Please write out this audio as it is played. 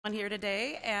Here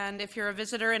today, and if you're a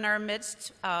visitor in our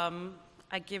midst, I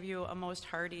give you a most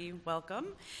hearty welcome.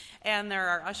 And there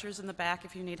are ushers in the back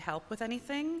if you need help with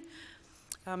anything.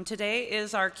 Today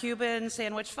is our Cuban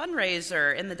sandwich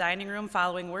fundraiser in the dining room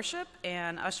following worship,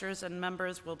 and ushers and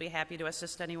members will be happy to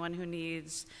assist anyone who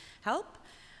needs help.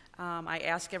 I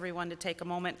ask everyone to take a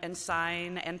moment and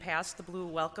sign and pass the blue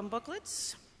welcome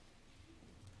booklets.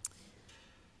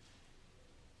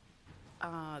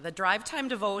 The drive time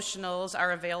devotionals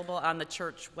are available on the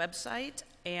church website,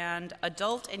 and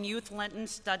adult and youth Lenten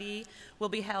study will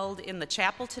be held in the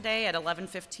chapel today at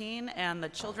 11:15, and the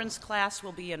children's class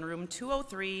will be in room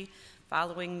 203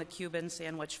 following the Cuban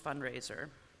sandwich fundraiser.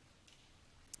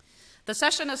 The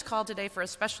session is called today for a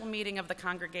special meeting of the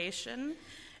congregation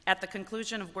at the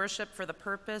conclusion of worship for the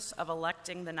purpose of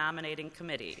electing the nominating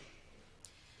committee.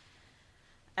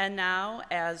 And now,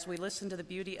 as we listen to the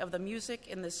beauty of the music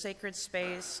in this sacred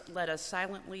space, let us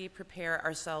silently prepare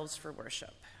ourselves for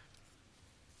worship.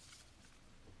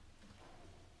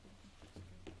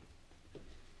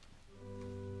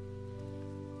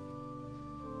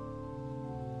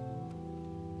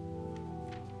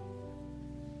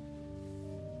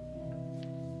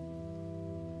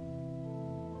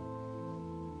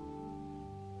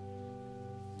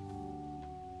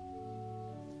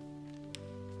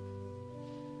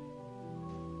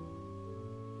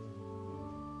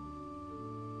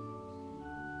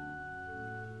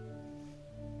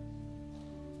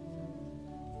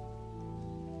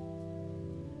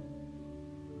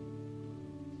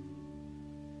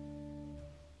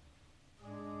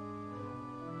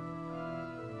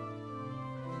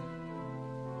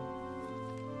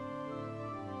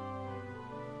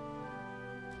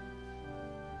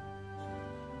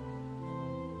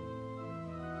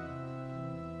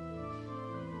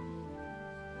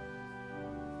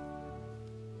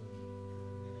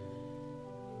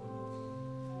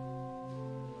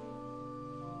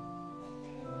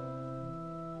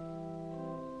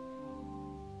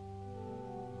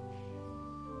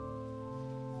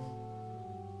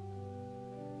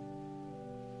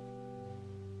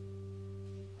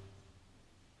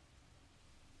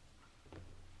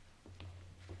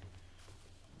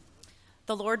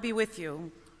 The Lord be with you.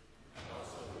 And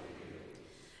also with you.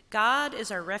 God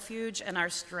is our refuge and our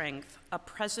strength, a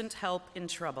present help in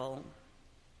trouble.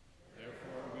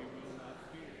 Therefore we will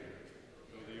not fear,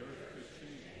 though the earth could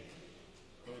change,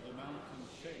 though the mountains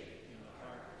shake in the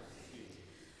heart of the sea.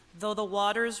 Though the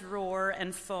waters roar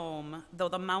and foam, though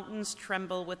the mountains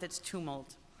tremble with its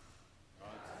tumult.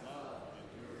 God's love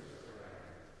endures forever.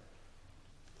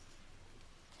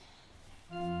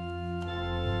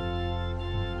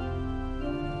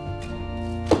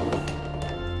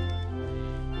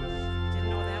 Didn't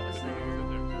know that was there.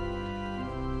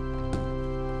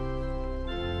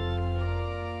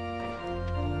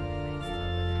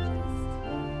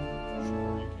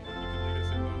 Sure, you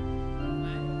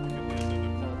can lead us in the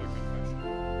call to confession.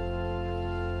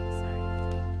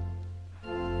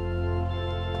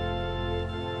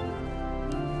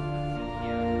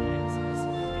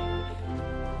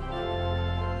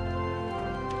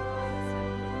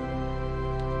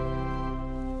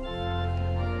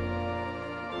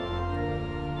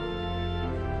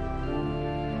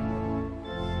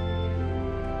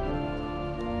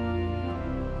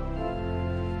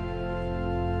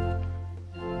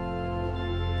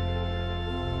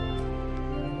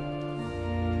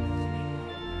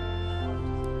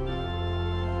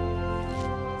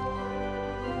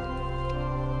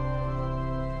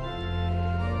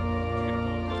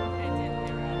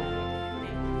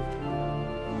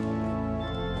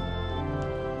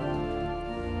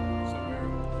 So we're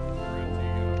at the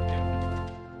end.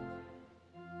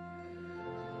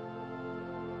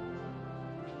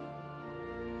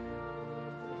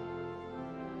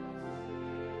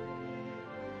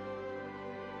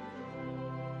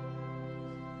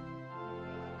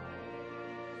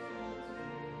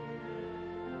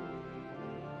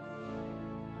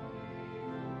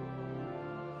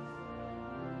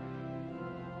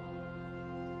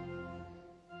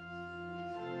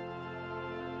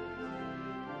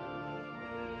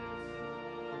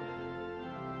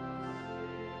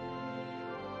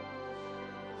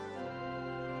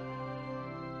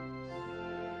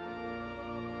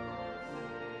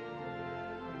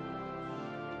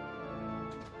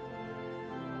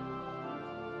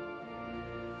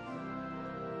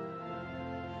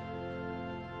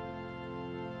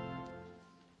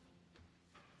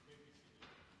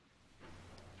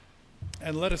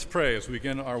 And let us pray as we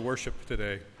begin our worship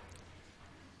today.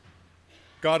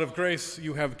 God of grace,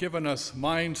 you have given us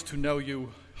minds to know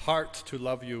you, heart to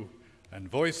love you, and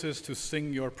voices to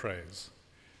sing your praise.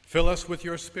 Fill us with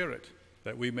your Spirit,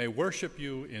 that we may worship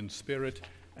you in spirit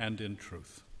and in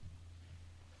truth.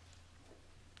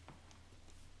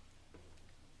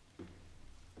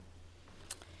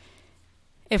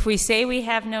 If we say we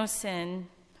have no sin,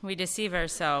 we deceive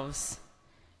ourselves,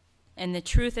 and the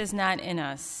truth is not in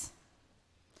us.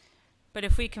 But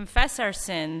if we confess our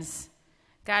sins,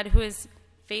 God, who is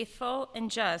faithful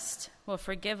and just, will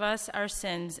forgive us our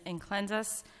sins and cleanse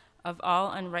us of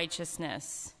all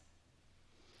unrighteousness.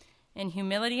 In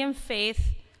humility and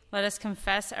faith, let us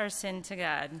confess our sin to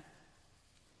God.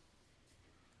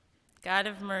 God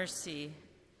of mercy,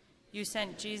 you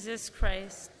sent Jesus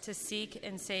Christ to seek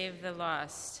and save the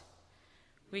lost.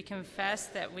 We confess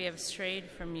that we have strayed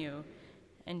from you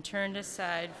and turned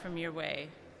aside from your way.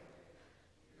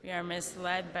 We are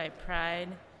misled by pride,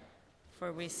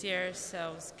 for we see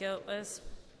ourselves guiltless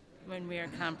when we are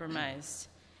compromised,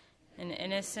 and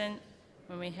innocent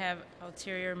when we have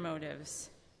ulterior motives.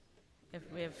 If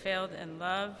we have failed in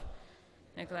love,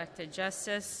 neglected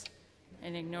justice,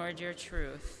 and ignored your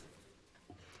truth.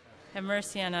 Have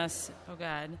mercy on us, O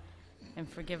God, and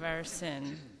forgive our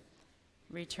sin.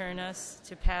 Return us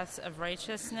to paths of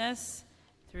righteousness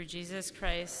through Jesus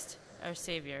Christ, our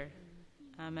Savior.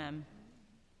 Amen.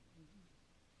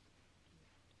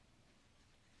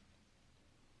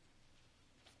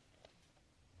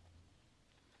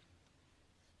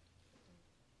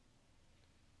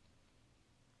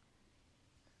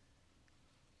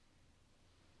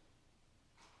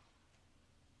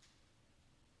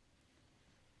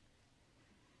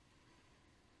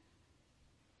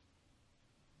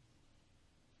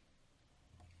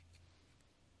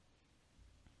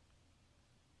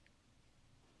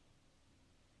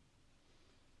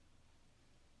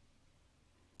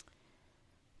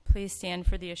 Please stand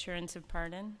for the assurance of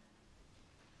pardon.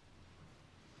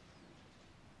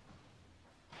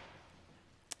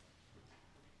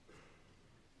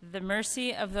 The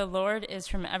mercy of the Lord is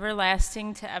from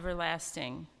everlasting to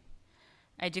everlasting.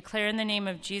 I declare in the name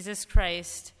of Jesus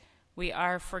Christ, we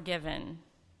are forgiven.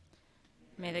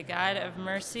 May the God of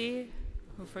mercy,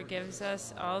 who forgives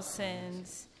us all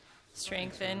sins,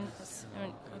 strengthen us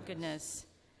in goodness,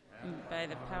 and by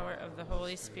the power of the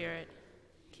Holy Spirit,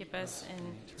 keep us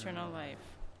in eternal life.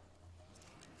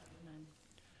 Amen.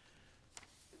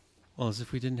 Well, as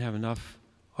if we didn't have enough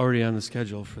already on the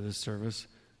schedule for this service,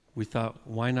 we thought,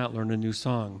 why not learn a new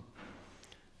song?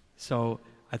 So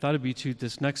I thought it'd be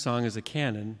this next song is a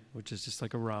canon, which is just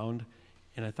like a round,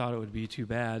 and I thought it would be too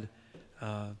bad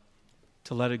to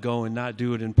let it go and not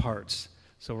do it in parts.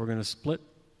 So we're going to split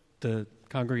the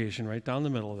congregation right down the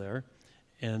middle there,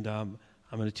 and I'm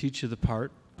going to teach you the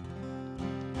part,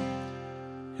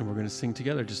 and we're going to sing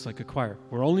together just like a choir.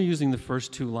 We're only using the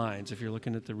first two lines if you're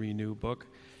looking at the Renew book.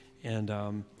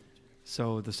 And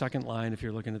so the second line, if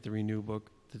you're looking at the Renew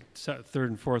book, the third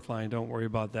and fourth line, don't worry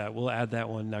about that. We'll add that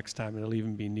one next time. It'll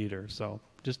even be neater. So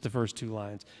just the first two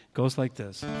lines. It goes like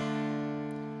this.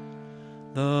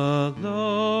 The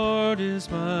Lord is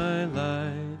my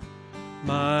light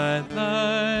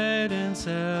and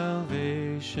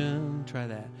salvation. Try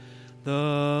that.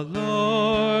 The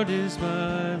Lord is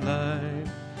my light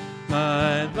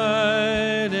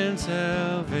and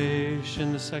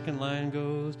salvation. The second line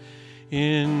goes,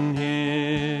 in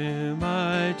him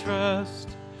I trust,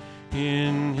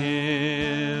 in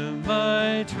him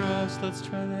I trust. Let's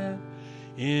try that.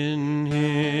 In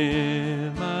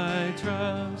him I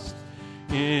trust,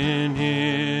 in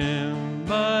him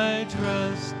I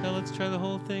trust. Now let's try the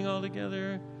whole thing all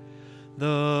together.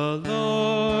 The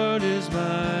Lord is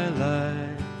my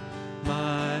light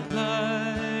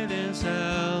and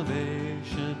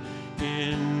salvation.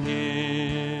 In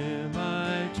him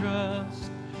I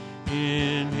trust,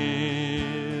 in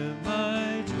him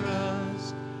I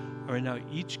trust. All right, now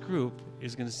each group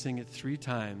is going to sing it 3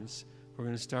 times. We're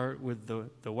going to start with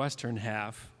the western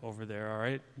half over there, all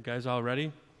right? You guys all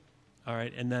ready? All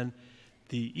right, and then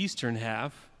the eastern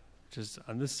half, which is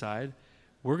on this side,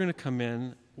 we're going to come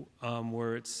in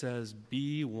where it says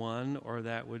B1, or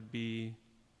that would be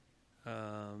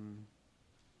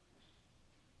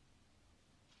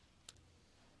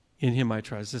in him I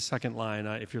trust. The second line,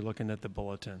 if you're looking at the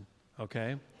bulletin,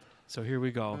 okay? So here we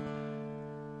go.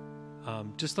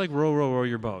 Just like row, row, row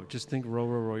your boat. Just think row,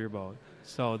 row, row your boat.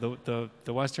 So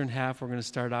the western half, we're going to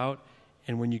start out,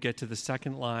 and when you get to the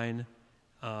second line,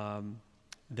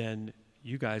 then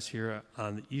you guys here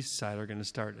on the east side are going to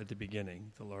start at the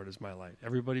beginning. The Lord is my light.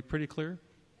 Everybody pretty clear?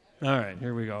 All right,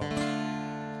 here we go.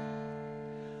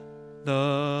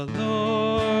 The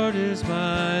Lord is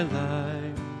my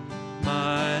light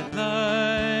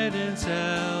and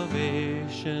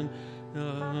salvation.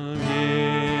 In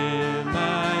him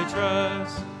I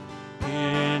trust,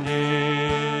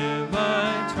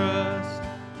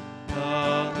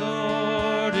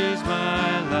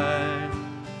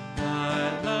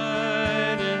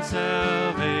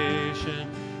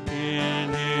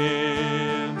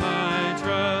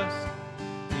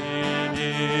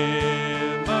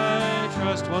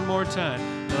 One more time.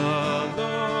 The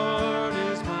Lord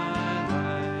is my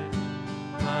light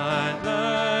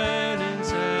and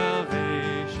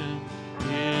salvation.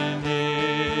 In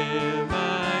him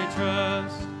I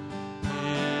trust.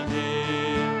 In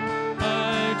him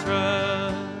I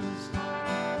trust.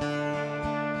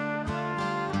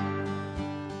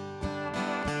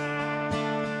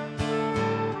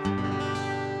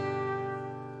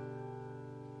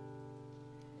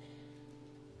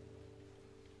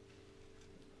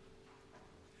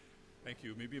 Thank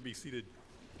you. Maybe you'll be seated.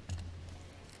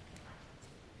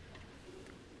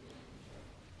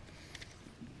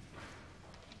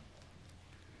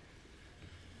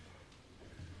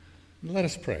 Let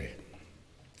us pray.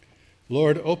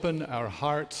 Lord, open our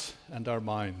hearts and our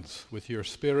minds with your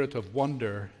spirit of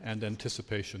wonder and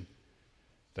anticipation,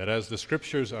 that as the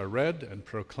Scriptures are read and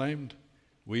proclaimed,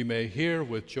 we may hear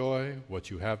with joy what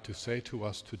you have to say to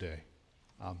us today.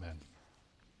 Amen.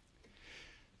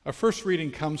 Our first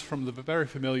reading comes from the very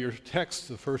familiar text,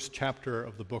 the first chapter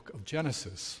of the book of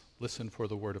Genesis. Listen for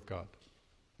the word of God.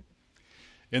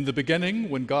 In the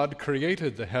beginning, when God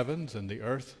created the heavens and the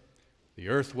earth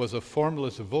was a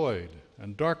formless void,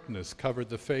 and darkness covered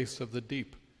the face of the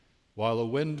deep, while a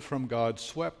wind from God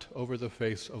swept over the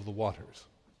face of the waters.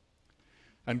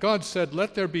 And God said,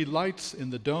 "Let there be lights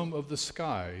in the dome of the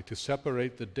sky to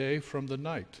separate the day from the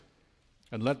night,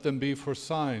 and let them be for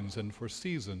signs and for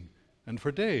season, and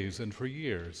for days and for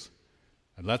years.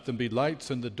 And let them be lights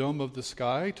in the dome of the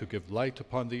sky to give light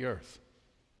upon the earth."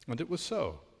 And it was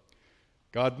so.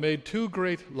 God made two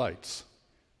great lights,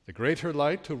 the greater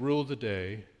light to rule the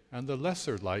day, and the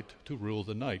lesser light to rule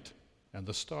the night, and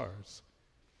the stars.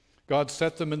 God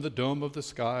set them in the dome of the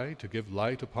sky to give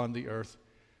light upon the earth,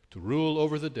 to rule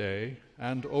over the day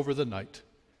and over the night,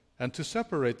 and to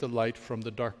separate the light from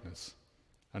the darkness.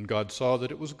 And God saw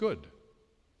that it was good.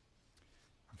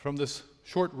 From this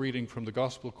short reading from the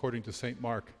Gospel according to St.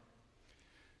 Mark,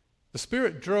 the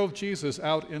Spirit drove Jesus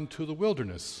out into the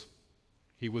wilderness.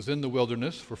 He was in the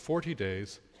wilderness for 40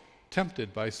 days,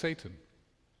 tempted by Satan,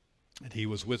 and he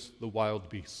was with the wild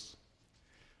beasts.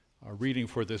 Our reading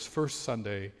for this first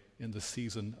Sunday in the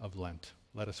season of Lent.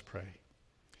 Let us pray.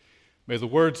 May the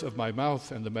words of my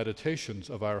mouth and the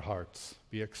meditations of our hearts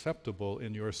be acceptable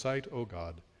in your sight, O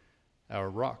God,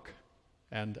 our rock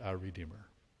and our Redeemer.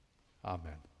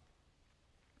 Amen.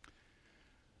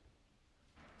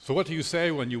 So what do you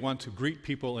say when you want to greet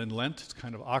people in Lent? It's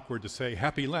kind of awkward to say,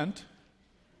 "Happy Lent."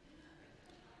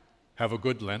 Have a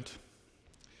good Lent.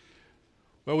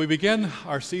 Well, we begin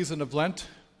our season of Lent.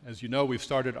 As you know, we've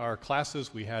started our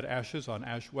classes. We had Ashes on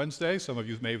Ash Wednesday. Some of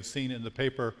you may have seen in the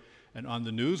paper and on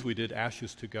the news, we did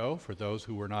Ashes to Go. For those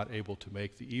who were not able to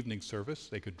make the evening service,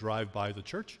 they could drive by the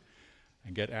church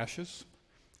and get ashes.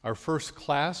 Our first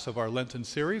class of our Lenten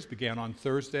series began on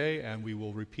Thursday, and we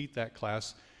will repeat that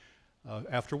class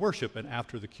after worship and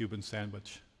after the Cuban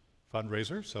sandwich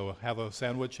fundraiser. So have a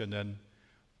sandwich and then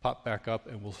pop back up,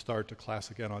 and we'll start the class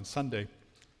again on Sunday.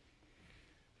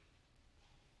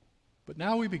 But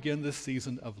now we begin this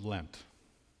season of Lent.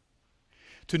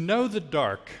 To know the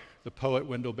dark, the poet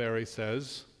Wendell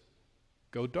says,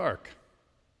 go dark.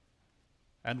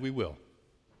 And we will.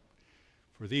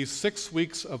 For these 6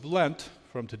 weeks of Lent,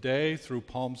 from today through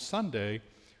Palm Sunday,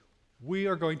 we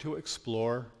are going to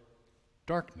explore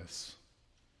darkness.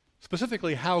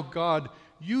 Specifically, how God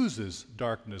uses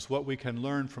darkness, what we can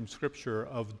learn from Scripture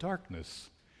of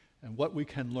darkness, and what we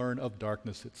can learn of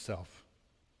darkness itself.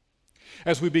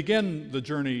 As we begin the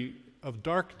journey of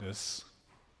darkness,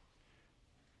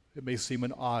 it may seem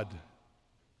an odd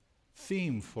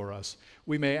theme for us.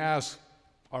 We may ask,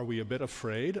 are we a bit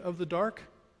afraid of the dark?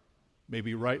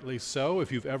 Maybe rightly so.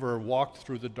 If you've ever walked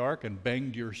through the dark and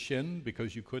banged your shin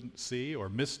because you couldn't see or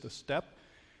missed a step,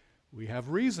 we have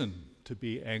reason to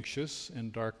be anxious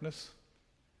in darkness.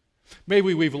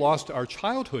 Maybe we've lost our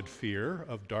childhood fear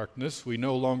of darkness. We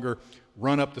no longer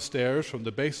run up the stairs from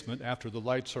the basement after the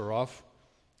lights are off,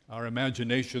 our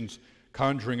imaginations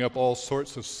conjuring up all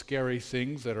sorts of scary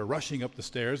things that are rushing up the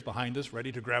stairs behind us,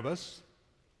 ready to grab us.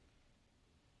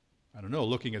 I don't know,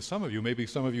 looking at some of you, maybe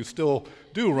some of you still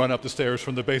do run up the stairs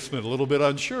from the basement, a little bit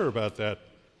unsure about that.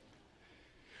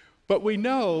 But we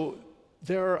know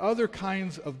there are other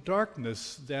kinds of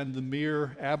darkness than the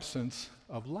mere absence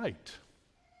of light.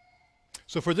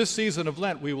 So for this season of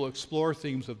Lent, we will explore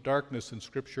themes of darkness in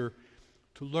Scripture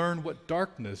to learn what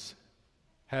darkness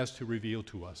has to reveal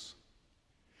to us.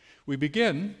 We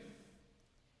begin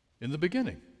in the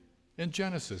beginning, in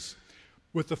Genesis,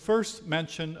 with the first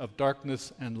mention of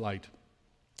darkness and light.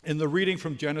 In the reading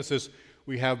from Genesis,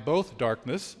 we have both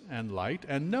darkness and light,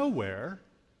 and nowhere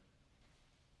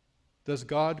does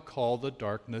God call the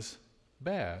darkness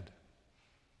bad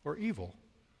or evil.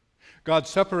 God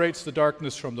separates the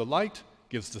darkness from the light,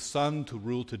 gives the sun to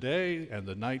rule today and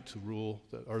the night to rule,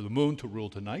 or the moon to rule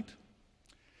tonight.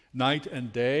 Night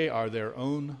and day are their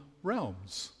own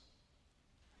realms,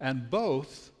 and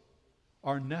both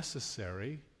are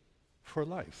necessary for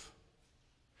life.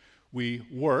 We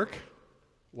work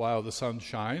while the sun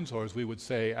shines, or as we would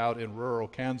say out in rural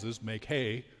Kansas, make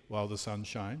hay while the sun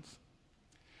shines.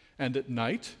 And at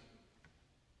night,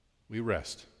 we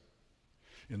rest.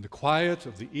 In the quiet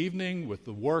of the evening, with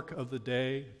the work of the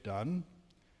day done,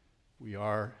 we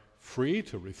are free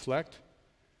to reflect,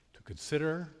 to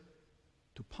consider,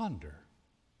 to ponder.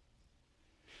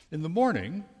 In the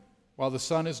morning, while the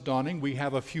sun is dawning, we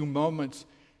have a few moments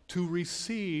to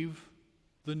receive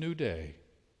the new day,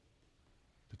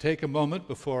 to take a moment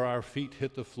before our feet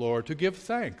hit the floor to give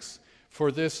thanks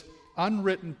for this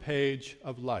unwritten page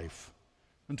of life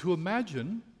and to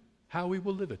imagine how we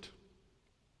will live it.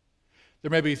 There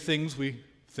may be things we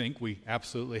think we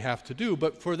absolutely have to do,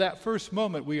 but for that first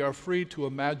moment we are free to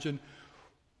imagine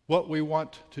what we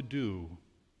want to do.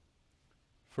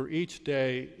 For each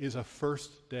day is a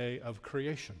first day of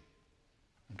creation,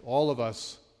 and all of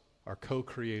us are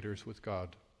co-creators with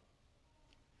God.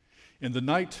 In the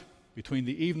night, between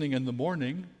the evening and the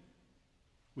morning,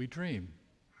 we dream.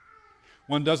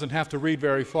 One doesn't have to read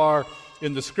very far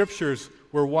in the scriptures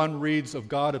where one reads of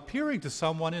God appearing to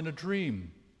someone in a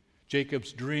dream.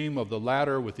 Jacob's dream of the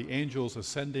ladder with the angels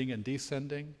ascending and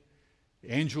descending,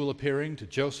 the angel appearing to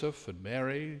Joseph and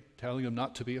Mary, telling them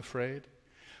not to be afraid.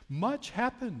 Much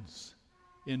happens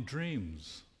in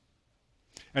dreams.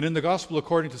 And in the Gospel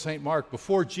according to St. Mark,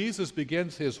 before Jesus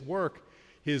begins his work,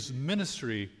 his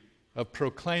ministry of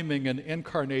proclaiming and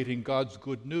incarnating God's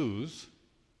good news,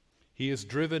 he is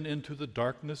driven into the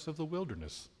darkness of the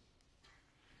wilderness.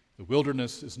 The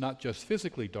wilderness is not just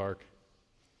physically dark,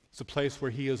 it's a place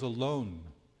where he is alone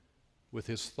with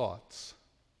his thoughts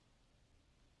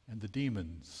and the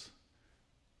demons,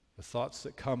 the thoughts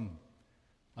that come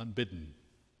unbidden.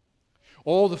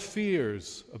 All the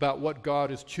fears about what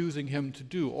God is choosing him to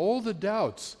do, all the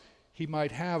doubts he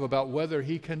might have about whether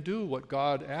he can do what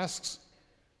God asks,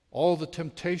 all the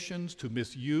temptations to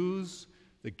misuse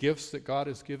the gifts that God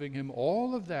is giving him,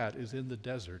 all of that is in the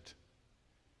desert.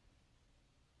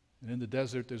 And in the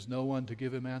desert, there's no one to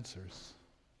give him answers.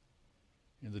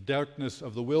 In the darkness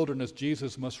of the wilderness,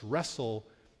 Jesus must wrestle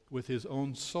with his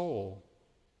own soul.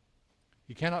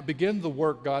 He cannot begin the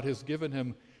work God has given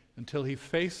him until he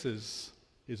faces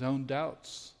his own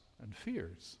doubts and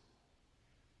fears.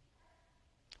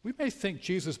 We may think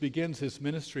Jesus begins his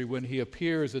ministry when he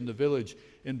appears in the village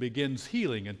and begins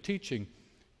healing and teaching,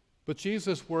 but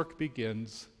Jesus' work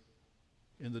begins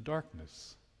in the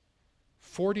darkness.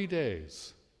 40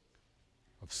 days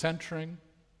of centering,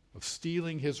 of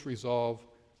steeling his resolve,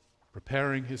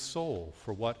 preparing his soul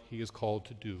for what he is called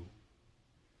to do.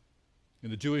 In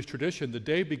the Jewish tradition, the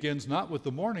day begins not with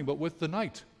the morning, but with the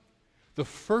night. The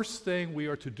first thing we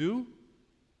are to do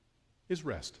is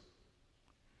rest.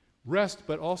 Rest,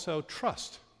 but also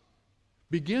trust.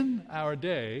 Begin our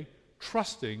day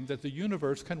trusting that the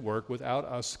universe can work without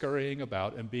us scurrying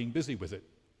about and being busy with it.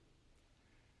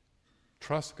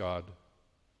 Trust God.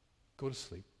 Go to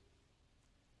sleep.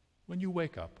 When you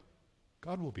wake up,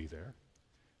 God will be there.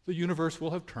 The universe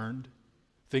will have turned.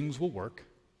 Things will work.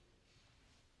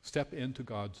 Step into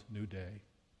God's new day.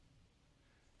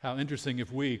 How interesting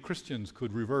if we, Christians,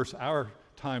 could reverse our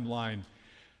timeline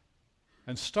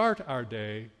and start our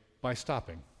day by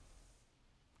stopping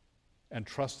and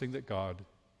trusting that God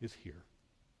is here.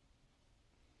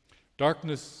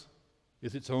 Darkness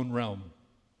is its own realm.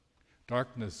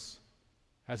 Darkness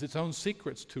has its own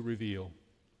secrets to reveal.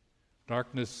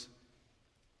 Darkness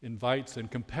invites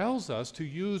and compels us to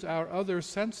use our other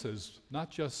senses, not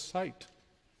just sight.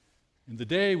 In the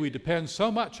day, we depend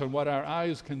so much on what our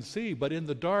eyes can see, but in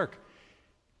the dark,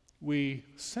 we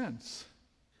sense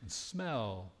and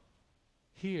smell,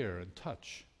 hear and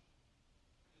touch.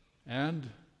 And,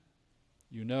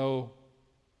 you know,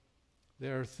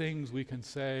 there are things we can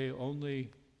say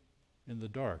only in the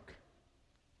dark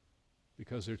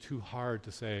because they're too hard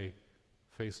to say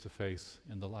face to face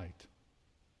in the light.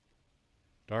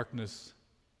 Darkness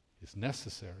is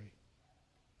necessary.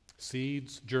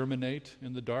 Seeds germinate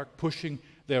in the dark, pushing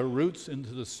their roots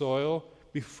into the soil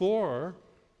before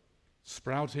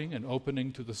sprouting and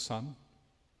opening to the sun.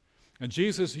 And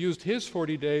Jesus used his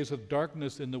 40 days of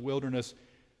darkness in the wilderness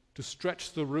to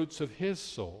stretch the roots of his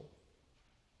soul.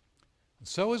 And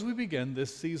so as we begin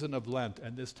this season of Lent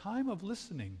and this time of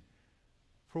listening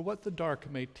for what the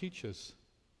dark may teach us,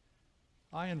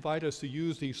 I invite us to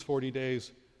use these 40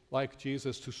 days like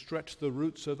Jesus, to stretch the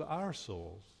roots of our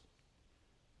souls.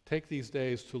 Take these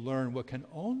days to learn what can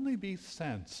only be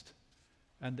sensed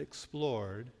and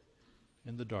explored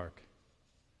in the dark.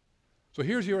 So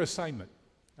here's your assignment.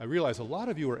 I realize a lot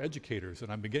of you are educators,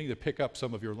 and I'm beginning to pick up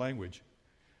some of your language.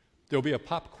 There'll be a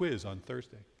pop quiz on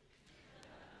Thursday.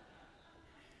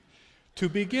 To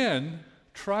begin,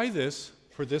 try this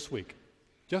for this week.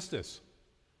 Just this.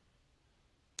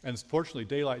 And fortunately,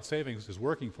 daylight savings is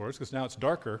working for us because now it's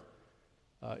darker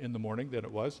in the morning than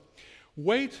it was.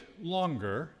 Wait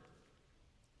longer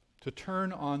to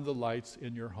turn on the lights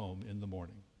in your home in the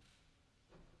morning.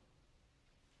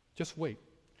 Just wait.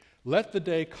 Let the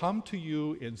day come to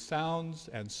you in sounds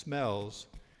and smells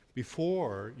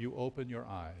before you open your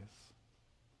eyes.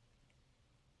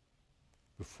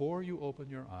 Before you open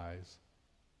your eyes,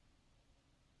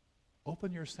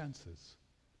 open your senses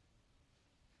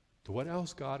to what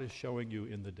else God is showing you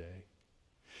in the day.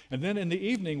 And then in the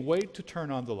evening, wait to turn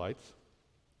on the lights.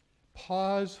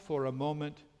 Pause for a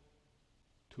moment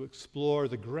to explore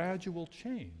the gradual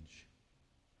change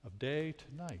of day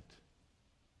to night.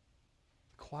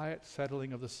 The quiet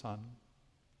settling of the sun,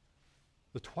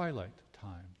 the twilight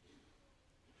time.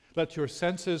 Let your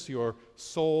senses, your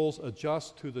souls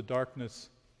adjust to the darkness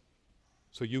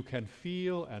so you can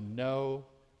feel and know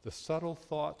the subtle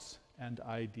thoughts and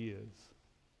ideas.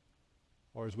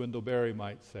 Or as Wendell Berry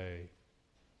might say,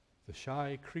 the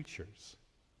shy creatures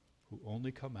who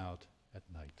only come out at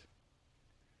night.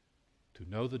 To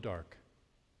know the dark,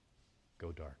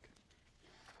 go dark.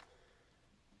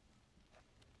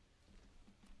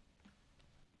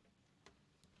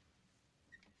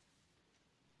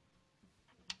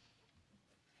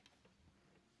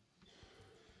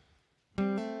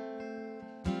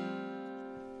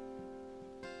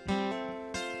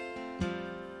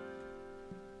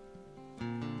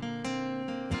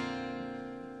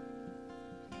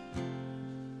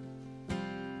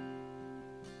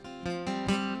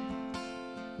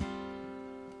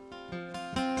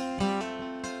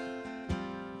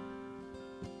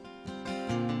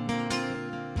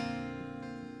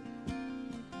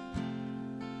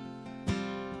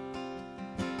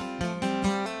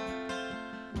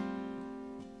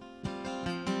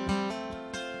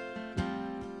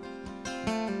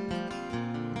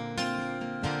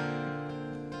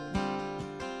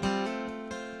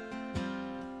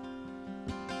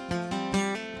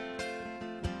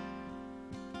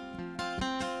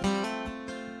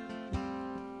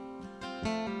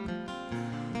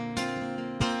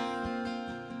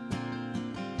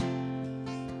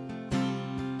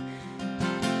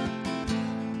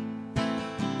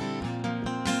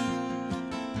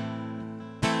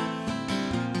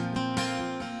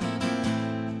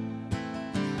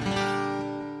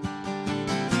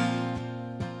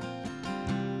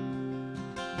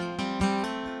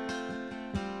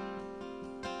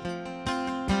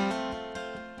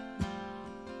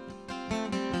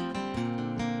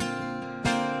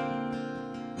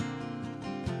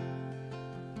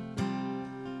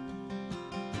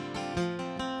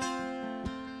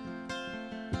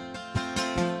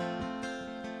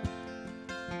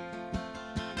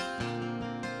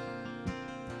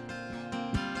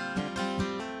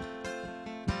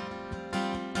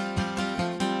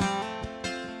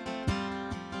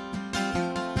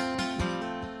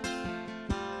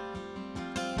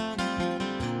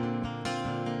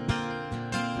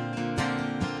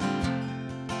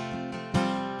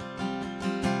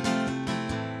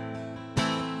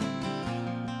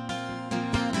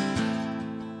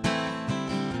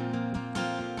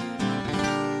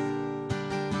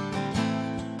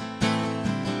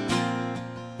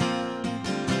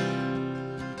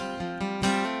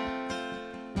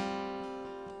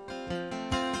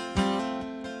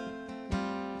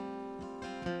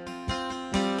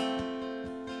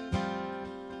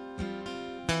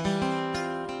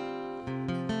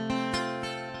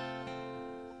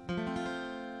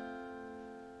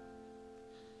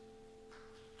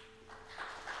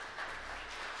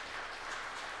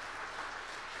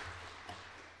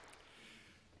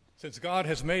 Since God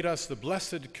has made us the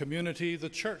blessed community, the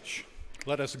church,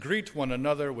 let us greet one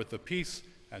another with the peace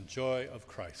and joy of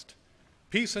Christ.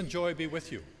 Peace and joy be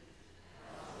with you.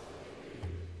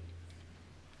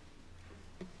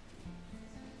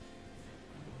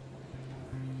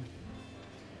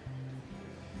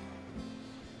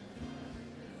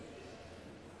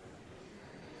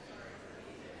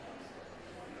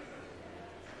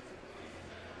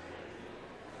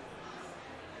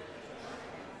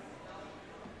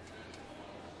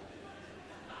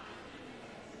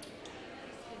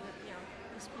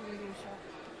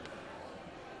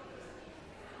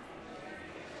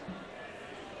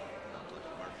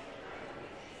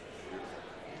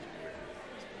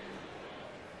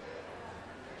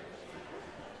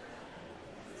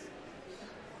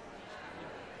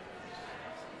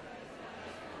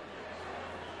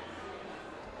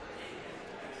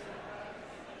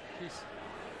 Peace.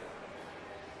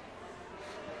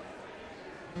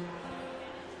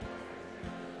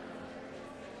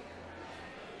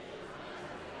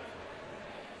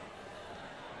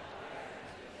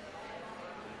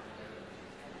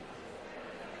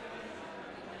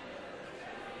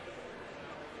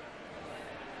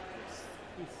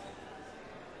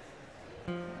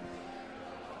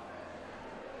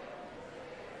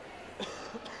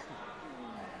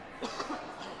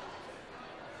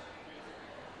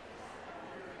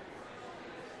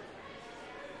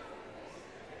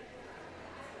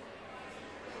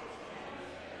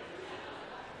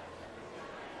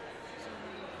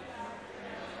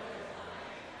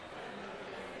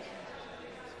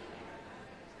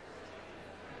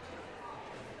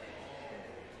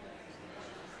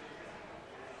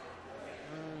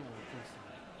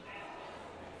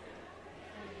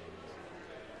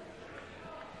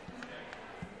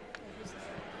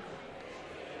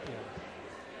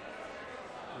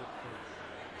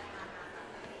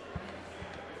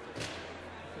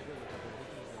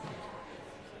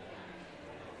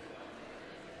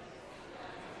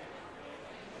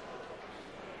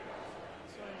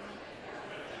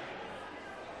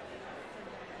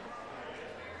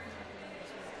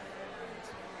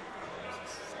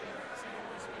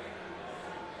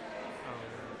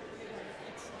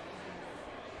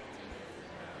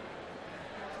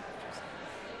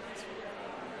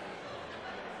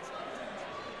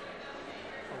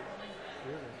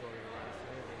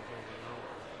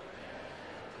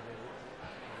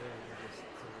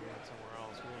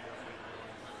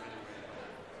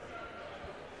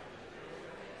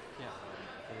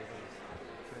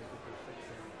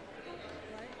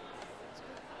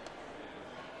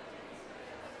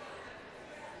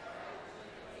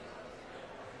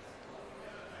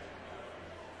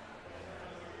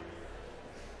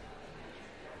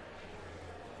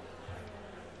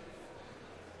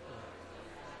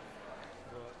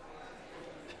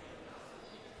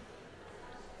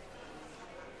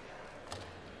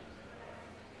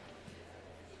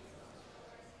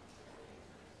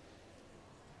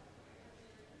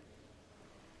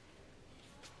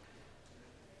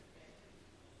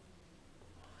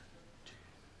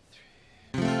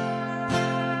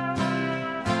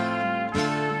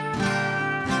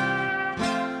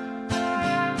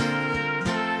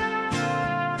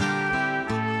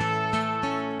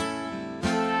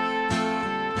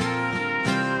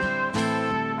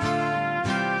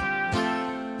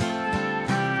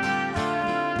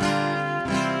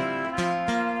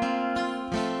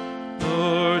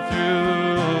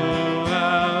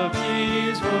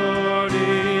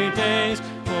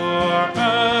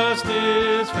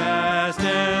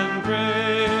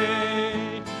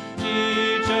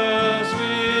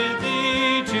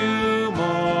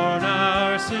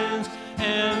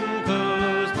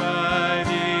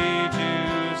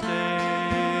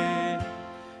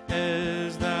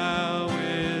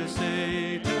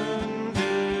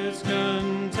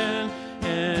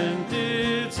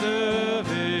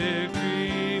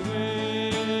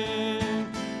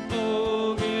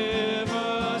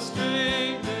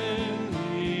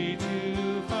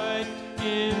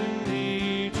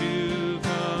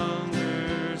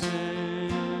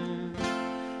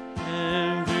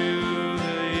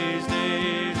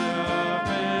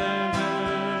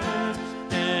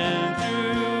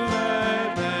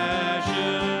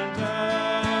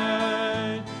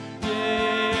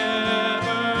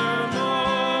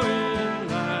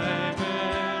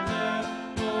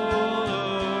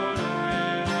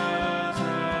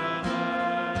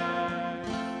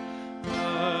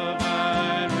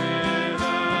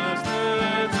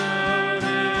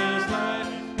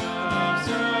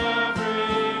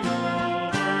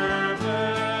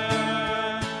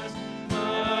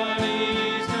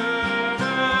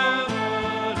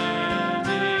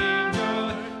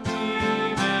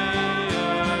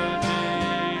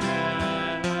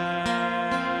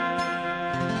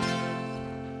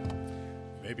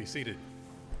 Seated.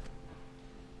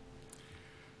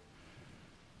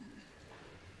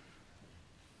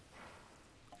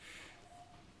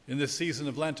 In this season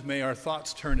of Lent, may our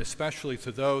thoughts turn especially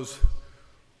to those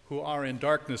who are in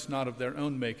darkness not of their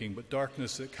own making, but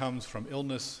darkness that comes from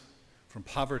illness, from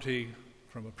poverty,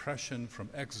 from oppression, from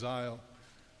exile,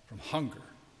 from hunger.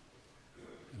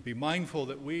 And be mindful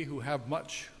that we who have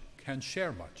much can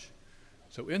share much.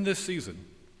 So in this season,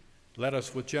 let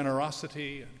us with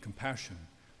generosity and compassion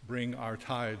bring our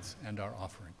tithes and our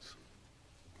offerings.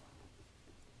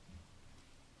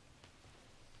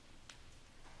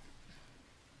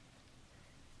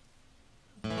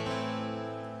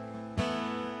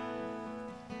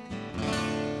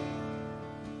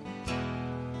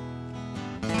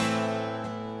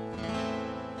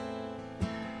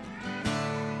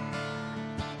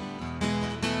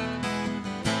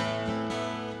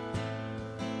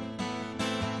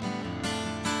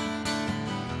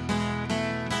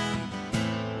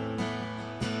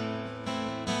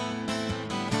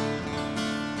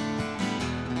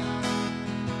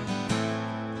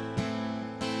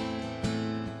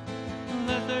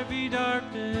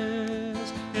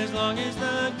 long as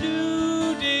the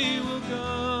new day will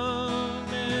come,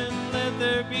 and let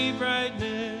there be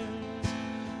brightness.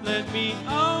 Let me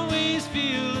always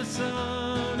feel the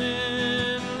sun,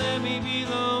 and let me be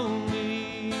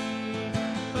lonely,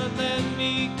 but let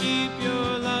me keep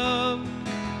your love.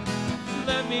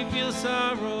 Let me feel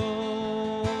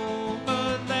sorrow,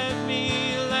 but let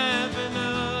me laugh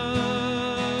enough.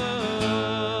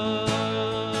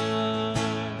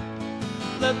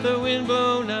 Let the wind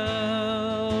blow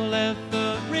now, let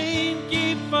the rain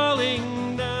keep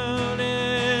falling down,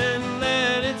 and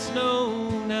let it snow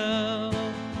now,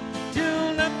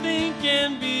 till nothing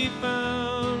can be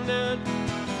found.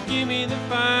 Give me the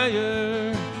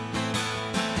fire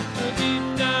deep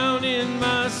down in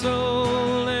my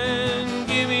soul, and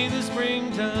give me the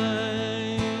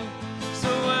springtime, so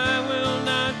I will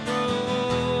not grow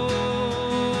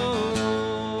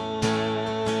old.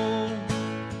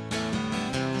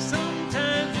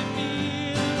 Sometimes you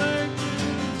feel like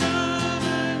you're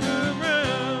turning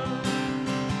around.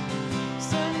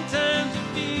 Sometimes you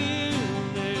feel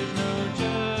there's no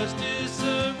justice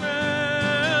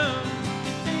around.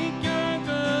 You think you're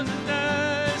gonna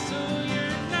die, so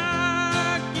you're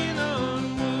knocking on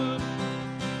wood.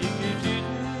 If you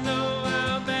didn't know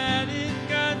how bad it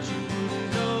got, you wouldn't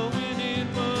know when it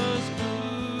was good.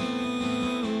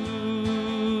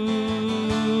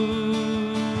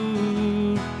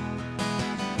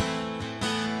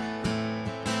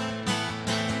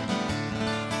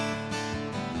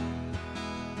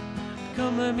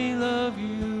 Come, let me love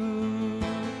you.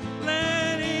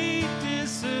 Let hate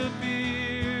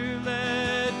disappear.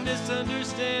 Let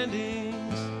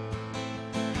misunderstandings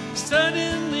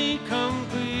suddenly come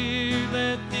clear.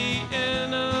 Let the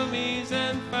enemies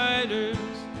and fighters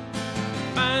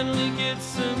finally get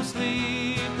some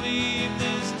sleep. Leave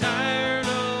this tired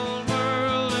old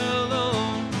world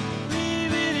alone.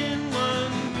 Leave it in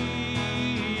one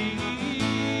piece.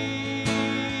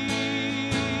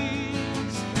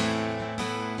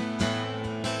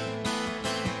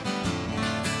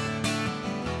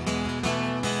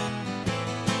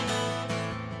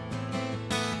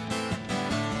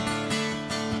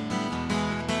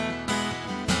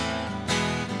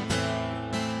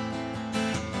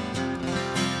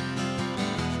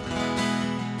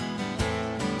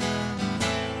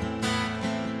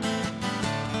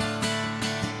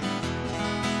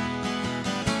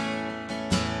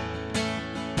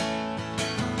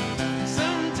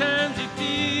 Sometimes you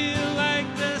feel like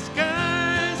the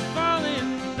sky's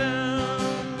falling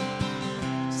down.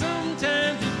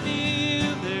 Sometimes you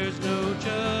feel there's no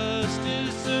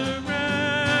justice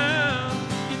around.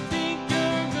 You think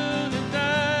you're gonna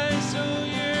die, so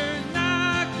you're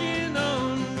knocking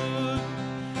on wood.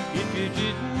 If you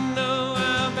didn't know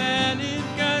how bad it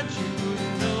got, you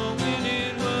wouldn't know when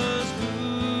it was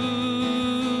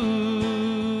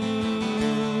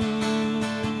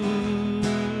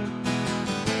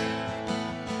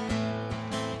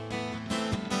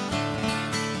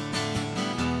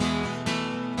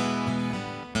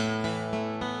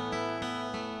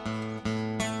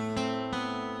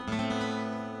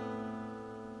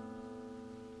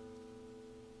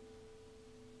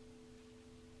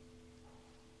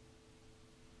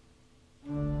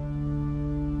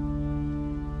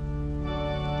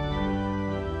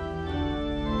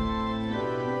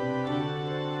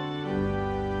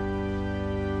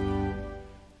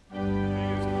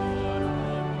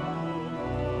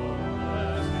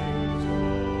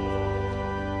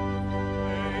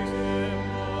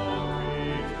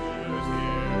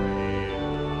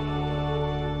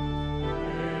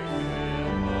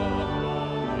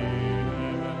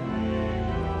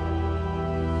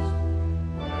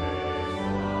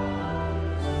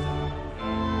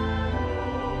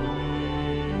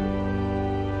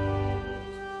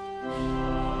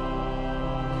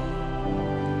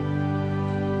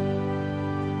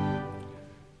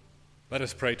Let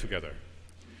us pray together.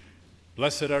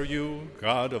 Blessed are you,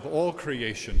 God of all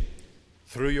creation.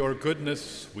 Through your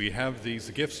goodness we have these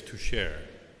gifts to share.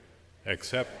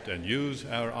 Accept and use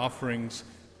our offerings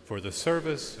for the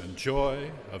service and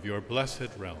joy of your blessed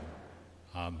realm.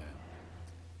 Amen.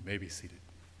 You may be seated.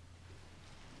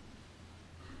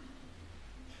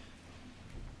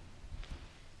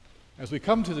 As we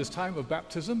come to this time of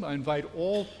baptism, I invite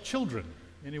all children,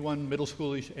 anyone middle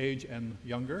schoolish age and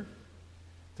younger,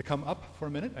 to come up for a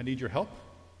minute. I need your help.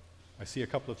 I see a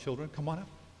couple of children. Come on up.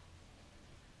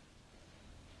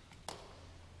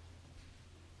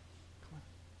 Come on.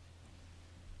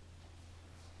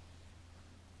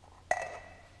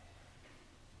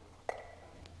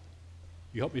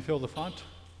 You help me fill the font?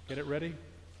 Get it ready?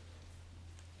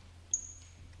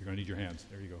 You're going to need your hands.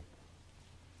 There you go.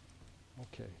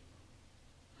 Okay.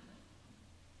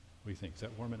 What do you think? Is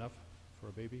that warm enough for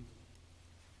a baby?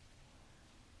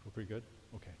 Feel pretty good?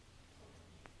 Okay.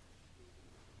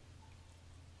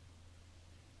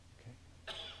 Okay.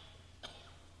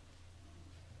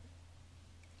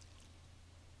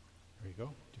 There you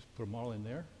go. Just put them all in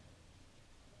there,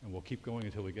 and we'll keep going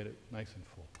until we get it nice and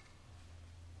full.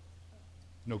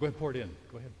 No, go ahead and pour it in.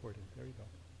 Go ahead and pour it in. There you go.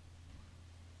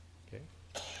 Okay.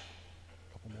 A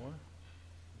couple more.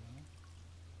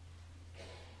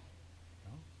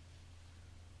 No?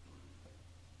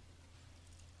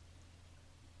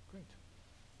 Great.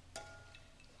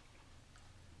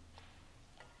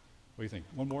 What do you think?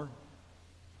 One more?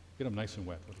 Get them nice and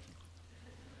wet. What do you think?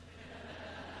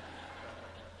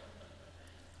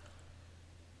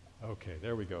 Okay,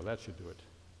 there we go. That should do it.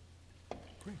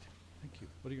 Great. Thank you.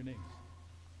 What are your names?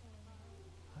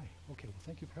 Hi. Okay, well,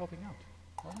 thank you for helping out.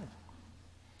 All right.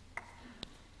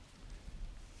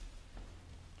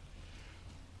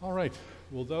 All right.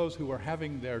 Will those who are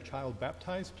having their child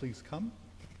baptized please come?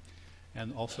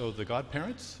 And also the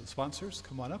godparents, the sponsors,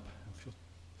 come on up. If you'll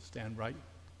stand right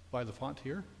by the font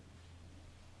here.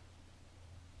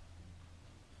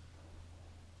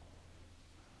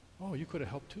 Oh, you could have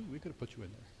helped too. We could have put you in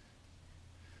there.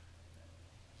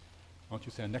 Why don't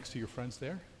you stand next to your friends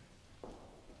there? There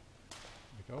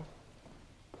you go.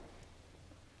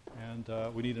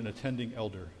 And we need an attending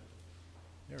elder.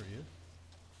 There he is.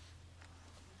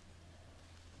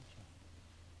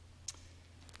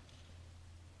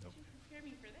 Nope. You prepare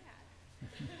me for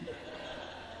that.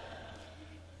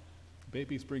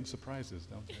 Babies bring surprises,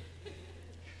 don't they?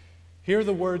 Hear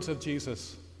the words of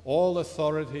Jesus. All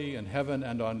authority in heaven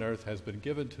and on earth has been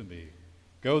given to me.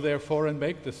 Go therefore and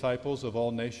make disciples of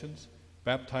all nations,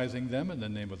 baptizing them in the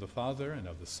name of the Father and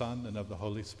of the Son and of the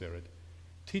Holy Spirit,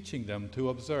 teaching them to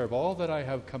observe all that I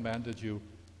have commanded you,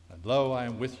 and lo, I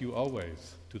am with you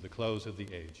always to the close of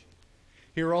the age.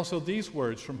 Hear also these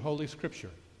words from Holy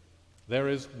Scripture. There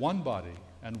is one body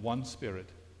and one Spirit,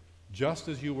 just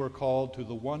as you were called to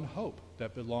the one hope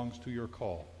that belongs to your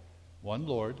call, one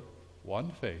Lord, one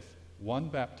faith, one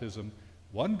baptism,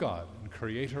 one God and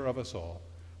Creator of us all,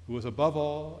 who is above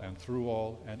all and through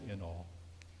all and in all.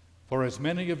 For as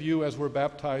many of you as were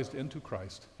baptized into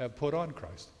Christ have put on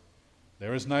Christ.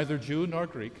 There is neither Jew nor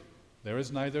Greek, there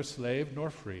is neither slave nor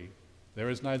free, there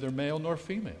is neither male nor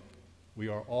female. We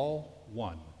are all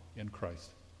one in Christ.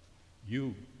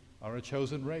 You are a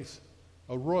chosen race,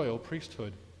 a royal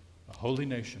priesthood, a holy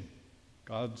nation,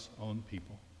 God's own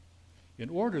people, in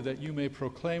order that you may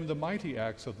proclaim the mighty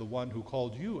acts of the one who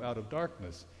called you out of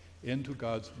darkness into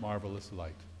God's marvelous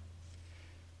light.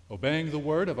 Obeying the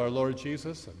word of our Lord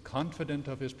Jesus and confident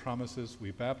of his promises,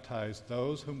 we baptize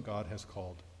those whom God has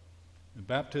called. In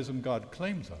baptism, God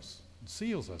claims us and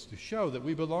seals us to show that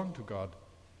we belong to God.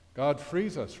 God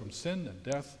frees us from sin and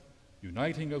death,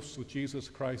 uniting us with Jesus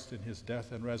Christ in his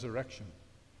death and resurrection.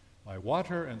 By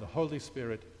water and the Holy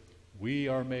Spirit, we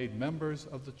are made members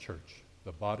of the church,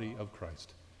 the body of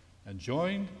Christ, and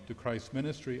joined to Christ's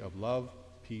ministry of love,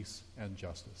 peace, and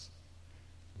justice.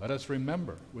 Let us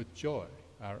remember with joy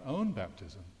our own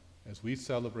baptism as we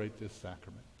celebrate this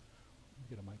sacrament.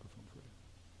 Let me get a microphone for you.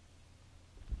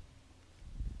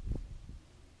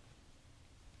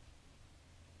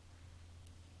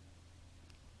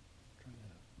 Turn that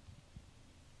up.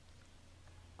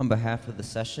 On behalf of the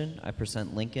session, I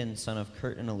present Lincoln, son of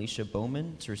Kurt and Alicia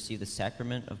Bowman, to receive the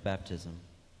sacrament of baptism.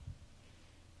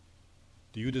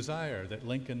 Do you desire that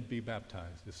Lincoln be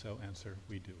baptized? If so, answer,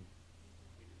 we do.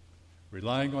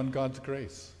 Relying on God's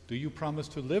grace, do you promise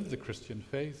to live the Christian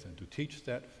faith and to teach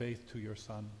that faith to your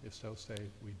son? If so, say,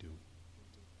 we do.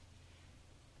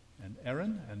 And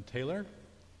Aaron and Taylor,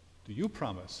 do you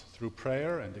promise through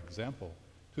prayer and example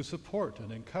to support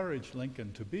and encourage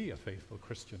Lincoln to be a faithful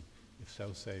Christian? If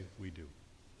so, say, we do.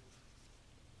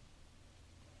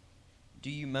 Do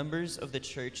you members of the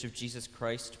Church of Jesus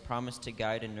Christ promise to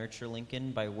guide and nurture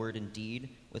Lincoln by word and deed,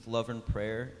 with love and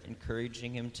prayer,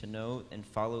 encouraging him to know and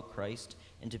follow Christ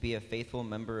and to be a faithful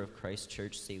member of Christ's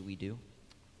church? Say, we do.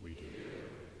 We do.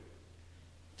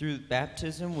 Through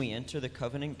baptism, we enter the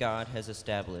covenant God has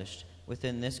established.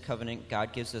 Within this covenant,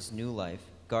 God gives us new life,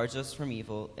 guards us from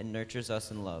evil, and nurtures us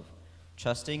in love.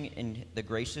 Trusting in the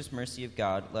gracious mercy of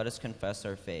God, let us confess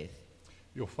our faith.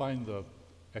 You'll find the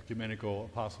Ecumenical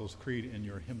Apostles' Creed in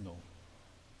your hymnal.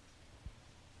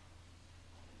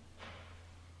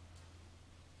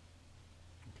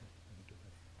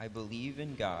 I believe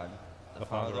in God, the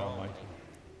Father Almighty,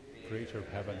 creator of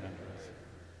heaven and earth.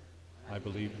 I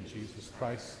believe in Jesus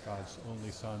Christ, God's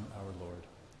only Son, our Lord,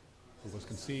 who was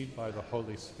conceived by the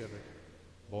Holy Spirit,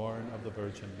 born of the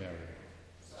Virgin Mary,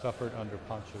 suffered under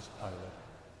Pontius Pilate,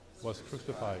 was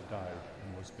crucified, died,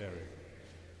 and was buried.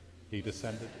 He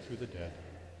descended to the dead.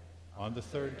 On the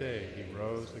third day he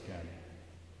rose again.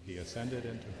 He ascended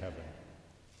into heaven.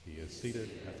 He is seated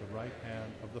at the right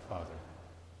hand of the Father,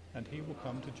 and he will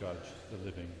come to judge the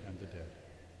living and the dead.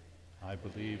 I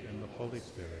believe in the Holy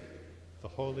Spirit, the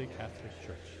holy Catholic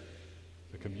Church,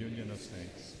 the communion of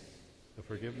saints, the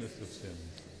forgiveness of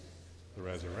sins, the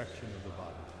resurrection of the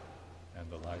body, and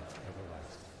the life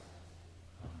everlasting.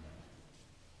 Amen.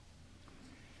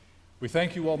 We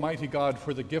thank you, Almighty God,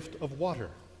 for the gift of water.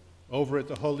 Over it,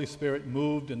 the Holy Spirit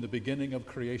moved in the beginning of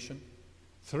creation.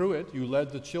 Through it, you led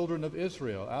the children of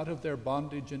Israel out of their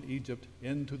bondage in Egypt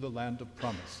into the land of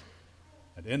promise.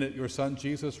 And in it, your Son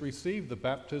Jesus received the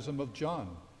baptism of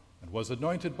John and was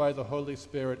anointed by the Holy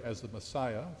Spirit as the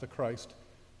Messiah, the Christ,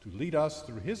 to lead us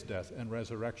through his death and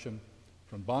resurrection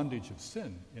from bondage of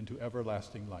sin into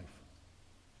everlasting life.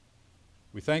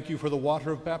 We thank you for the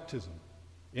water of baptism.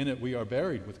 In it we are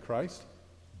buried with Christ.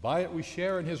 By it we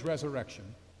share in his resurrection.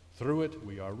 Through it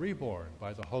we are reborn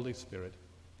by the Holy Spirit.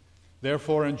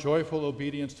 Therefore, in joyful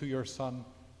obedience to your Son,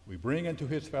 we bring into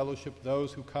his fellowship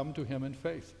those who come to him in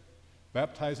faith,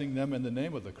 baptizing them in the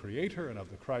name of the Creator and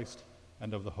of the Christ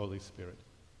and of the Holy Spirit.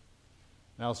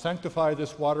 Now sanctify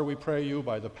this water, we pray you,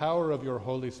 by the power of your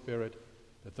Holy Spirit,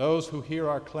 that those who here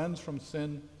are cleansed from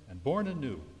sin and born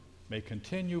anew may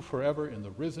continue forever in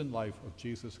the risen life of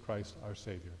Jesus Christ our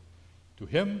Savior. To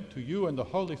him, to you, and the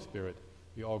Holy Spirit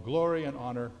be all glory and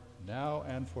honor, now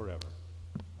and forever.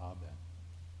 Amen.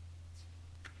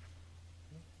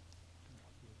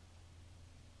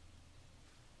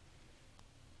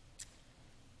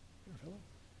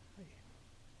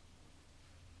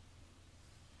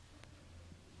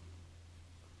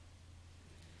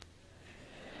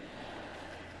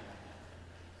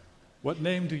 What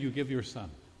name do you give your son?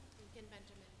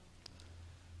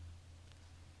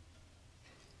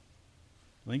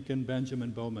 Lincoln Benjamin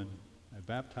Bowman, I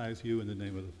baptize you in the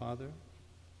name of the Father,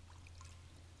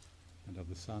 and of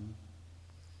the Son,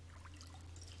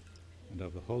 and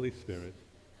of the Holy Spirit,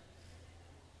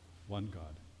 one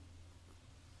God.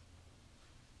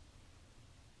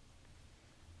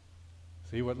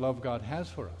 See what love God has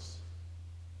for us,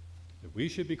 that we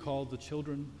should be called the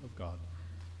children of God,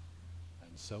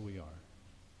 and so we are.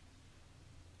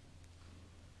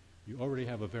 You already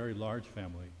have a very large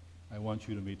family. I want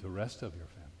you to meet the rest of your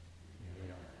family. Here we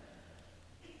are.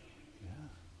 Yeah,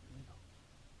 there you go.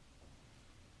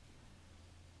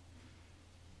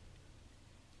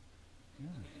 Yeah.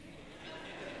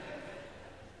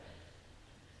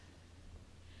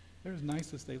 They're as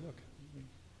nice as they look.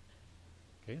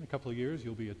 Okay, in a couple of years,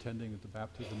 you'll be attending at the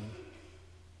baptism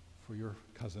for your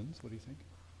cousins. What do you think?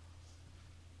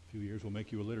 A few years, we'll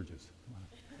make you a liturgist. Come on.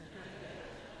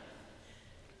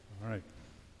 All right.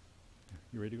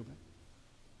 You ready to go back?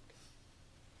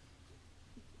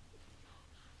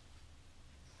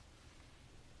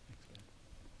 Thanks, Ben.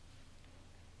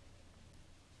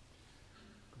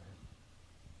 Go ahead.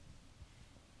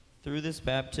 Through this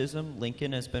baptism,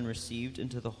 Lincoln has been received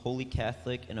into the Holy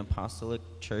Catholic and Apostolic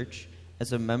Church.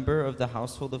 As a member of the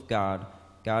household of God,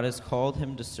 God has called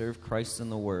him to serve Christ in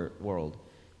the world.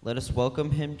 Let us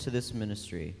welcome him to this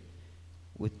ministry.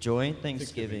 With joy and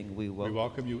thanksgiving, we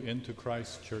welcome you into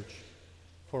Christ's church.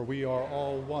 For we are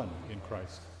all one in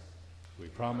Christ. We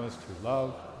promise to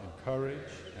love, encourage,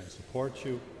 and support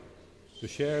you, to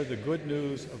share the good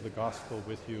news of the gospel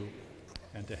with you,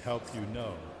 and to help you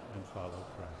know and follow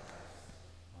Christ.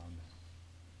 Amen.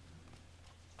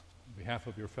 On behalf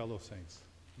of your fellow saints,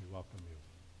 we welcome you.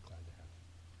 Glad to have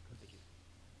you. Thank you.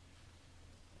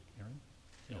 Aaron?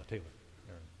 No, Taylor.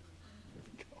 Aaron. There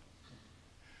we go.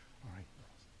 All right.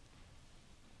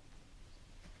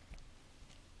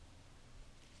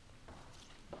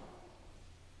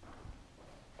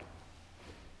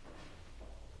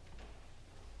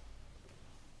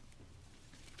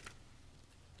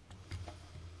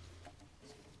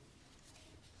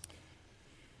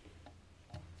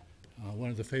 One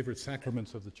of the favorite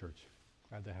sacraments of the church.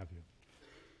 Glad to have you.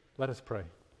 Let us pray.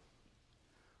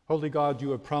 Holy God, you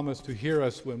have promised to hear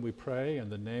us when we pray in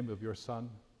the name of your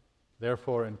Son.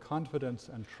 Therefore, in confidence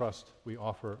and trust, we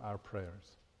offer our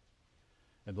prayers.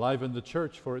 Enliven the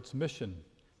church for its mission,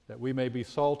 that we may be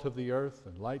salt of the earth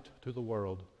and light to the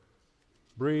world.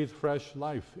 Breathe fresh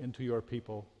life into your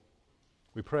people.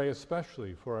 We pray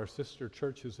especially for our sister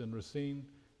churches in Racine,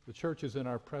 the churches in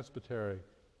our presbytery,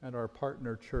 and our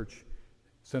partner church,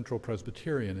 Central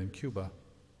Presbyterian in Cuba.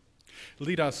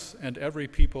 Lead us and every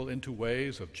people into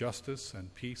ways of justice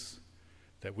and peace,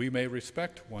 that we may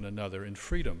respect one another in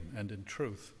freedom and in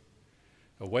truth.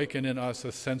 Awaken in us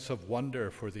a sense of wonder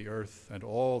for the earth and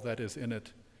all that is in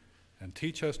it, and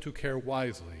teach us to care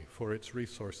wisely for its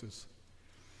resources.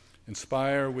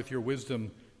 Inspire with your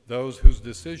wisdom those whose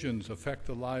decisions affect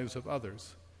the lives of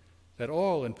others, that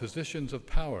all in positions of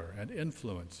power and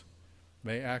influence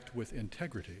may act with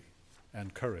integrity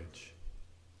and courage.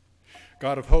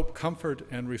 God of hope, comfort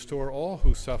and restore all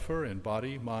who suffer in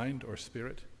body, mind, or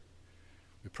spirit.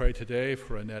 We pray today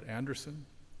for Annette Anderson,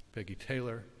 Peggy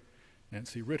Taylor,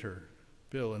 Nancy Ritter,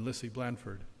 Bill and Lissy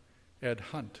Blanford, Ed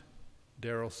Hunt,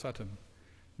 Daryl Sutton,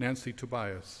 Nancy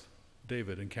Tobias,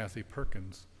 David and Kathy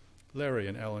Perkins, Larry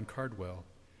and Ellen Cardwell,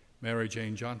 Mary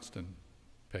Jane Johnston,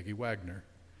 Peggy Wagner,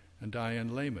 and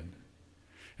Diane Lehman,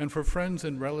 and for friends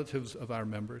and relatives of our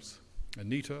members,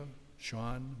 Anita,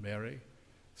 Sean, Mary,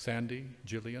 Sandy,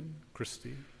 Jillian,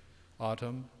 Christy,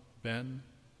 Autumn, Ben,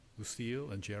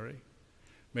 Lucille, and Jerry.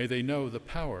 May they know the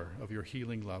power of your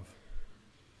healing love.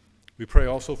 We pray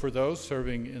also for those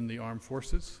serving in the armed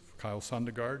forces, Kyle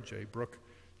Sundegaard, Jay Brook,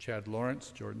 Chad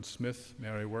Lawrence, Jordan Smith,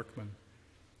 Mary Workman,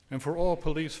 and for all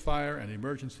police, fire, and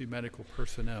emergency medical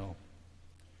personnel.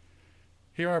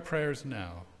 Hear our prayers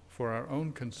now for our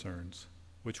own concerns,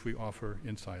 which we offer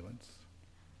in silence.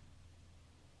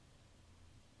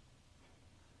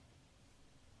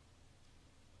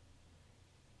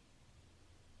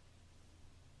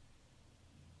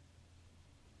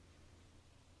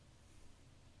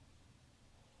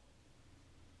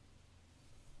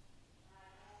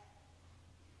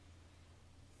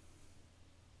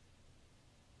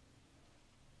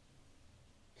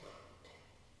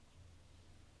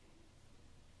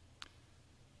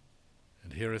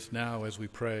 Hear us now as we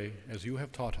pray, as you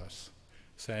have taught us,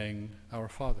 saying, Our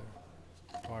Father,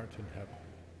 who art in heaven,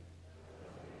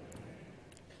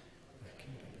 thy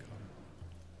kingdom come,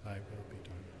 thy will be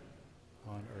done,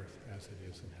 on earth as it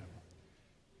is in heaven.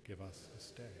 Give us this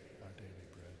day our daily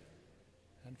bread,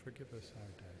 and forgive us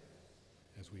our debt,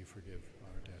 as we forgive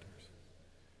our debtors.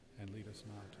 And lead us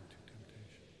not into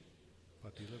temptation,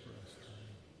 but deliver us from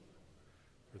evil.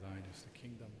 For thine is the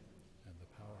kingdom, and the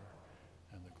power,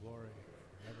 and the glory,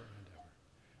 forever and ever.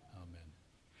 Amen.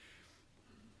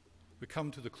 We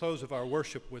come to the close of our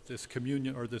worship with this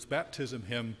communion or this baptism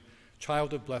hymn,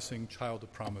 Child of Blessing, Child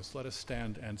of Promise. Let us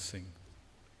stand and sing.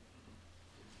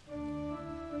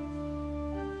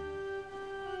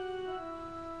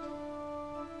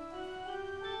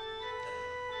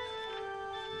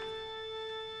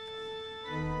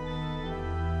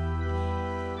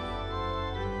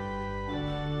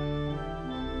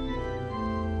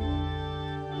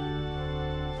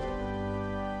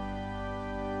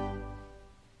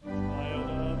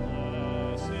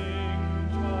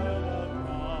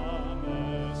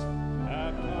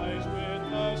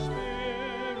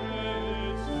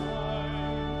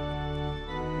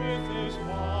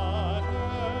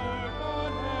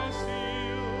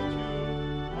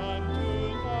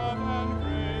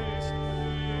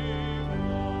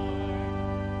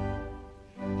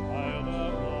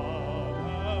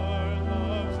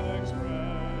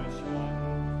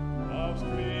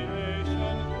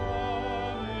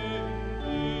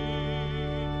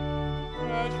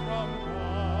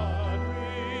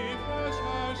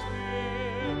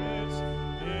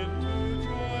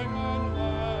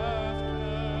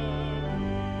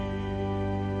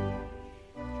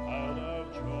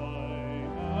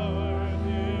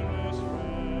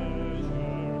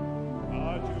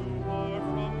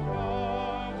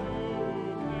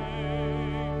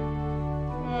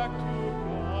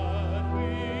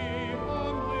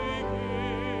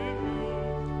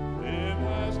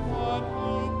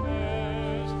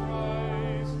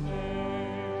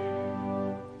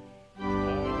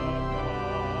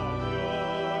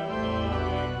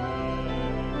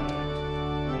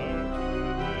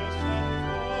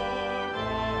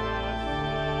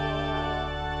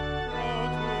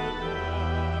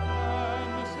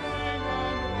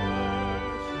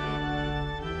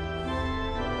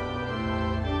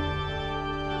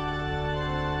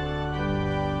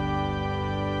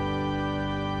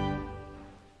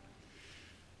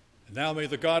 Now may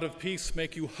the God of peace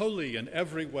make you holy in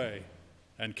every way,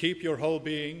 and keep your whole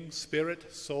being,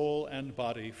 spirit, soul, and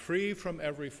body, free from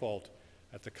every fault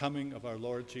at the coming of our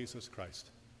Lord Jesus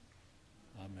Christ.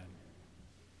 Amen.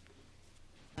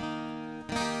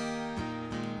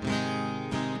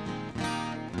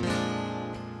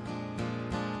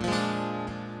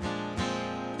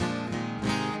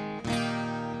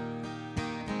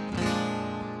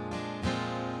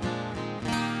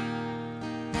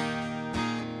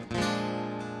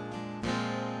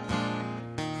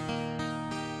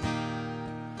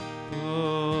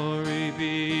 Glory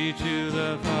be to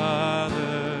the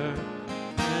Father,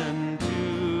 and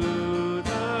to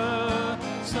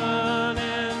the Son,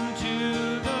 and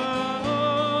to the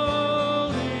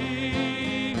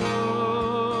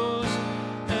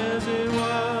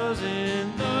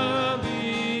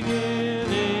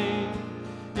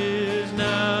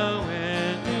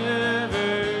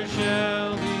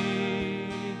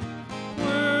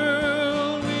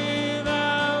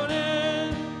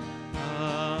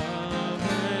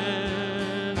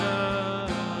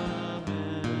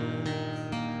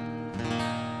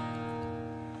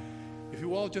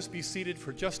just be seated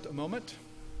for just a moment.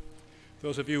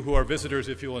 Those of you who are visitors,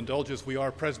 if you'll indulge us, we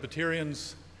are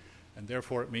Presbyterians, and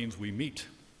therefore it means we meet.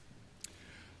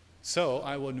 So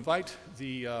I will invite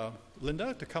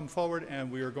Linda to come forward,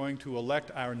 and we are going to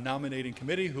elect our nominating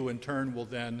committee, who in turn will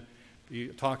then be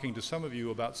talking to some of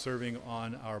you about serving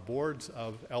on our boards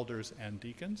of elders and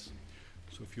deacons.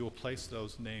 So if you will place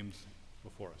those names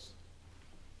before us.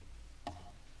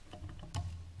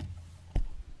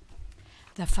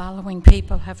 The following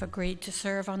people have agreed to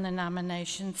serve on the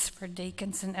nominations for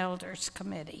Deacons and Elders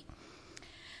Committee.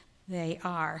 They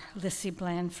are Lissy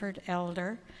Blanford,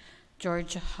 Elder;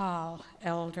 Georgia Hall,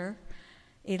 Elder;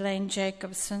 Elaine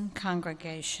Jacobson,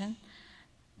 Congregation;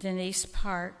 Denise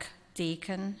Park,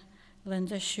 Deacon;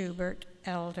 Linda Schubert,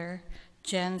 Elder;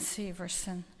 Jen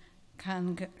Severson,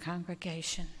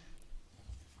 Congregation.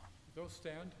 Those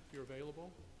stand if you're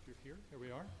available. If you're here, here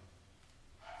we are.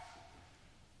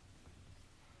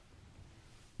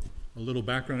 A little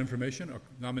background information. Our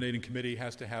nominating committee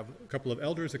has to have a couple of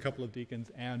elders, a couple of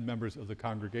deacons, and members of the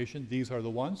congregation. These are the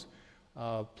ones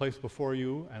placed before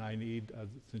you, and I need,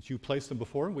 since you placed them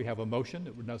before, we have a motion.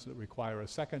 It doesn't require a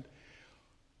second.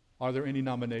 Are there any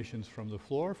nominations from the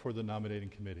floor for the nominating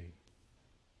committee?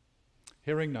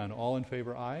 Hearing none. All in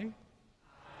favor, aye.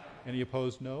 Any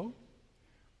opposed, no.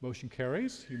 Motion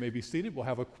carries. You may be seated. We'll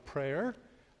have a prayer,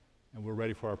 and we're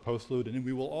ready for our postlude, and then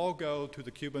we will all go to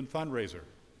the Cuban fundraiser.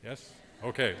 Yes?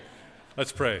 Okay.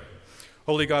 Let's pray.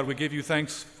 Holy God, we give you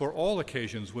thanks for all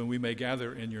occasions when we may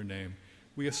gather in your name.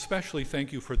 We especially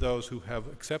thank you for those who have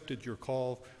accepted your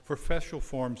call for special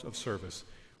forms of service.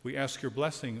 We ask your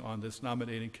blessing on this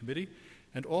nominating committee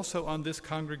and also on this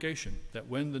congregation, that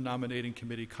when the nominating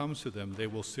committee comes to them, they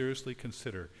will seriously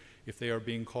consider if they are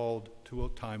being called to a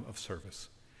time of service.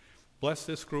 Bless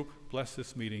this group, bless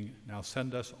this meeting. Now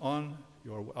send us on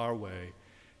our way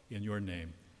in your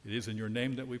name. It is in your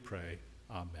name that we pray.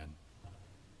 Amen.